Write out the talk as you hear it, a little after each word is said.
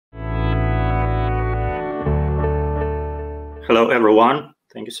Hello, everyone.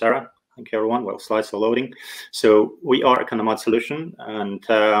 Thank you, Sarah. Thank you, everyone. Well, slides are loading. So we are EcoNomad Solutions, and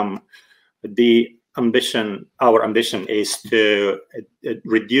our ambition is to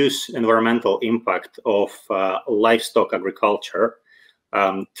reduce environmental impact of livestock agriculture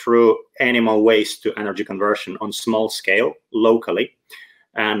through animal waste to energy conversion on small scale locally.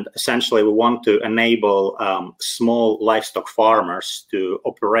 And essentially, we want to enable small livestock farmers to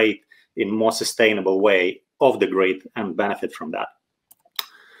operate in a more sustainable way off the grid and benefit from that.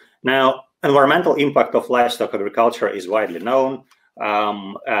 Now, environmental impact of livestock agriculture is widely known,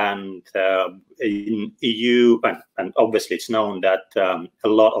 and in EU, and obviously it's known that a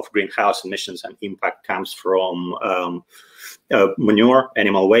lot of greenhouse emissions and impact comes from manure,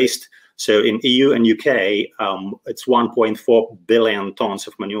 animal waste. So in EU and UK, it's 1.4 billion tons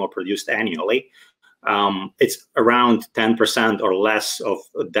of manure produced annually. It's around 10% or less of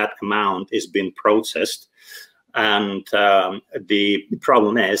that amount is being processed. And the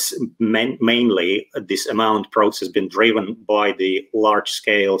problem is mainly this amount process has been driven by the large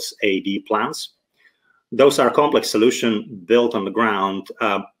scale AD plants. Those are complex solutions built on the ground,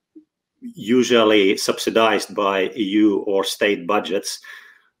 usually subsidized by EU or state budgets.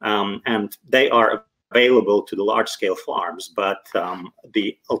 And they are available to the large scale farms, but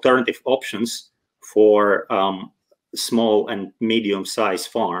the alternative options for small and medium-sized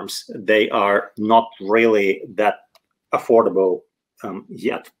farms, they are not really that affordable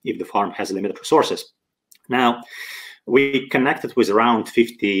yet if the farm has limited resources. Now, we connected with around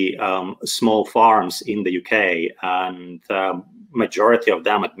 50 small farms in the UK, and majority of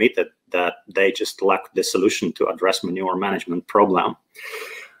them admitted that they just lack the solution to address manure management problem.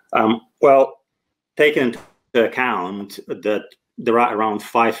 Well, taking into account that there are around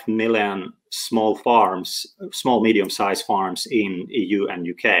 5 million small farms, small, medium-sized farms in EU and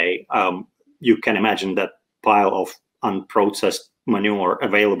UK, you can imagine that pile of unprocessed manure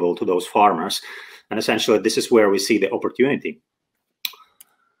available to those farmers. And essentially, this is where we see the opportunity.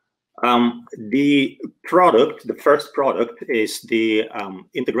 The first product is the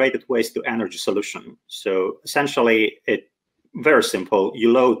integrated waste to energy solution. So essentially, it's very simple.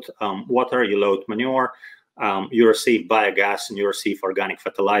 You load water, you load manure, you receive biogas, and you receive organic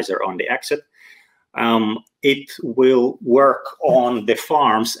fertilizer on the exit. It will work on the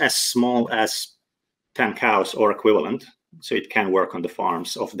farms as small as 10 cows or equivalent. So it can work on the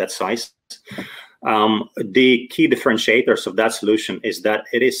farms of that size. The key differentiators of that solution is that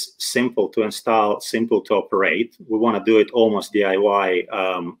it is simple to install, simple to operate. We want to do it almost DIY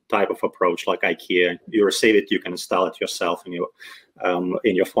type of approach, like IKEA. You receive it, you can install it yourself in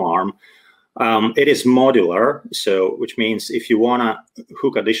your farm. It is modular, so which means if you want to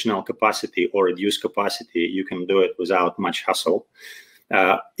hook additional capacity or reduce capacity, you can do it without much hassle.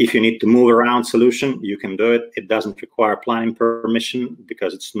 If you need to move around solution, you can do it. It doesn't require planning permission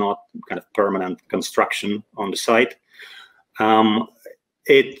because it's not kind of permanent construction on the site.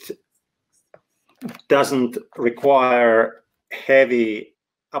 It doesn't require heavy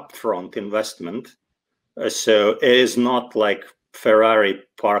upfront investment. So it is not like Ferrari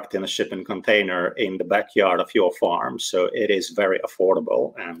parked in a shipping container in the backyard of your farm. So it is very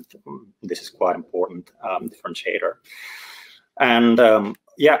affordable, and this is quite important differentiator. And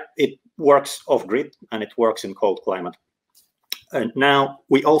yeah, it works off-grid and it works in cold climate. And now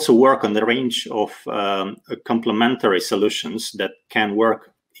we also work on the range of complementary solutions that can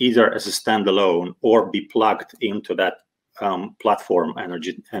work either as a standalone or be plugged into that platform,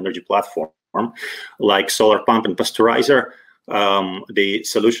 energy platform, like solar pump and pasteurizer. The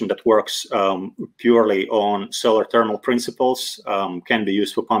solution that works purely on solar thermal principles can be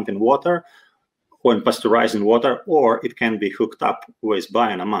used for pumping water or in pasteurizing water, or it can be hooked up with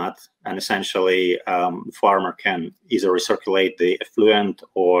EcoNomad, and essentially farmer can either recirculate the effluent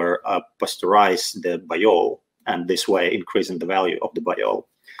or pasteurize the biole, and this way increasing the value of the biole.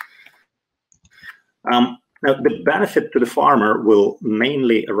 Now, the benefit to the farmer will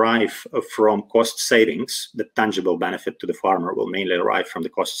mainly arrive from cost savings. The tangible benefit to the farmer will mainly arrive from the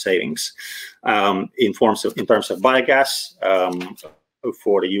cost savings in terms of biogas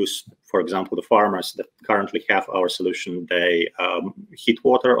for the use. For example, the farmers that currently have our solution, they heat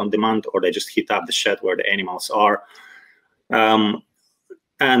water on demand, or they just heat up the shed where the animals are.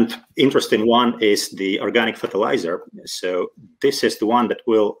 And interesting one is the organic fertilizer. So this is the one that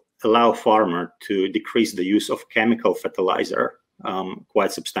will allow farmer to decrease the use of chemical fertilizer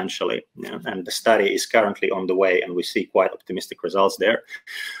quite substantially. And the study is currently on the way, and we see quite optimistic results there.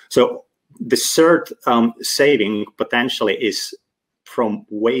 So the third saving potentially is from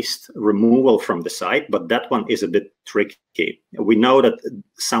waste removal from the site, but that one is a bit tricky. We know that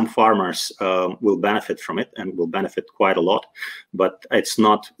some farmers will benefit from it and will benefit quite a lot, but it's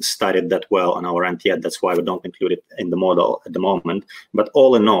not studied that well on our end yet. That's why we don't include it in the model at the moment. But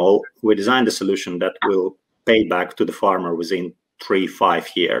all in all, we designed a solution that will pay back to the farmer within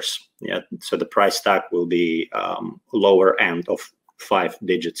 3-5 years. Yeah, so the price tag will be lower end of 5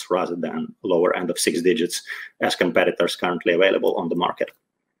 digits rather than lower end of 6 digits as competitors currently available on the market.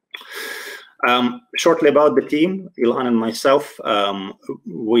 Shortly about the team, Ilhan and myself,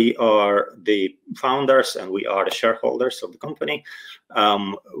 we are the founders and we are the shareholders of the company.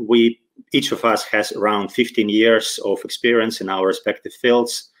 Each of us has around 15 years of experience in our respective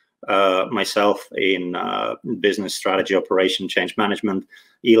fields. Myself in business strategy, operation, change management.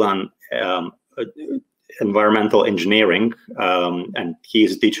 Ilhan, environmental engineering, and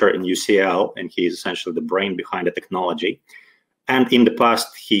he's a teacher in UCL, and he's essentially the brain behind the technology. And in the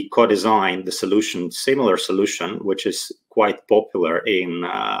past, he co-designed the solution, similar solution, which is quite popular in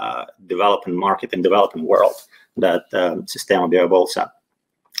developing market and developing world, that Sistema Biobolsa.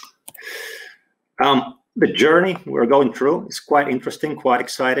 The journey we're going through is quite interesting, quite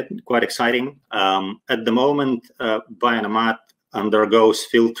exciting. At the moment, EcoNomad undergoes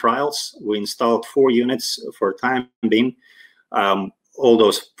field trials. We installed 4 units for time being. All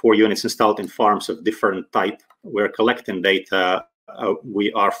those 4 units installed in farms of different type. We're collecting data.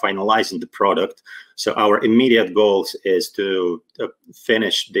 We are finalizing the product. So our immediate goals is to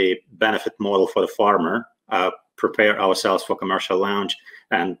finish the benefit model for the farmer, prepare ourselves for commercial launch,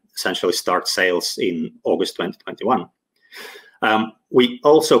 and essentially start sales in August 2021. We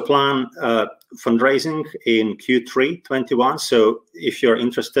also plan fundraising in Q3 21. So if you're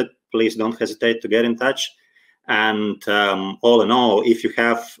interested, please don't hesitate to get in touch. And all in all, if you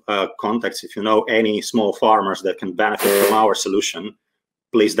have contacts, if you know any small farmers that can benefit from our solution,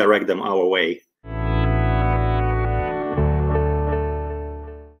 please direct them our way.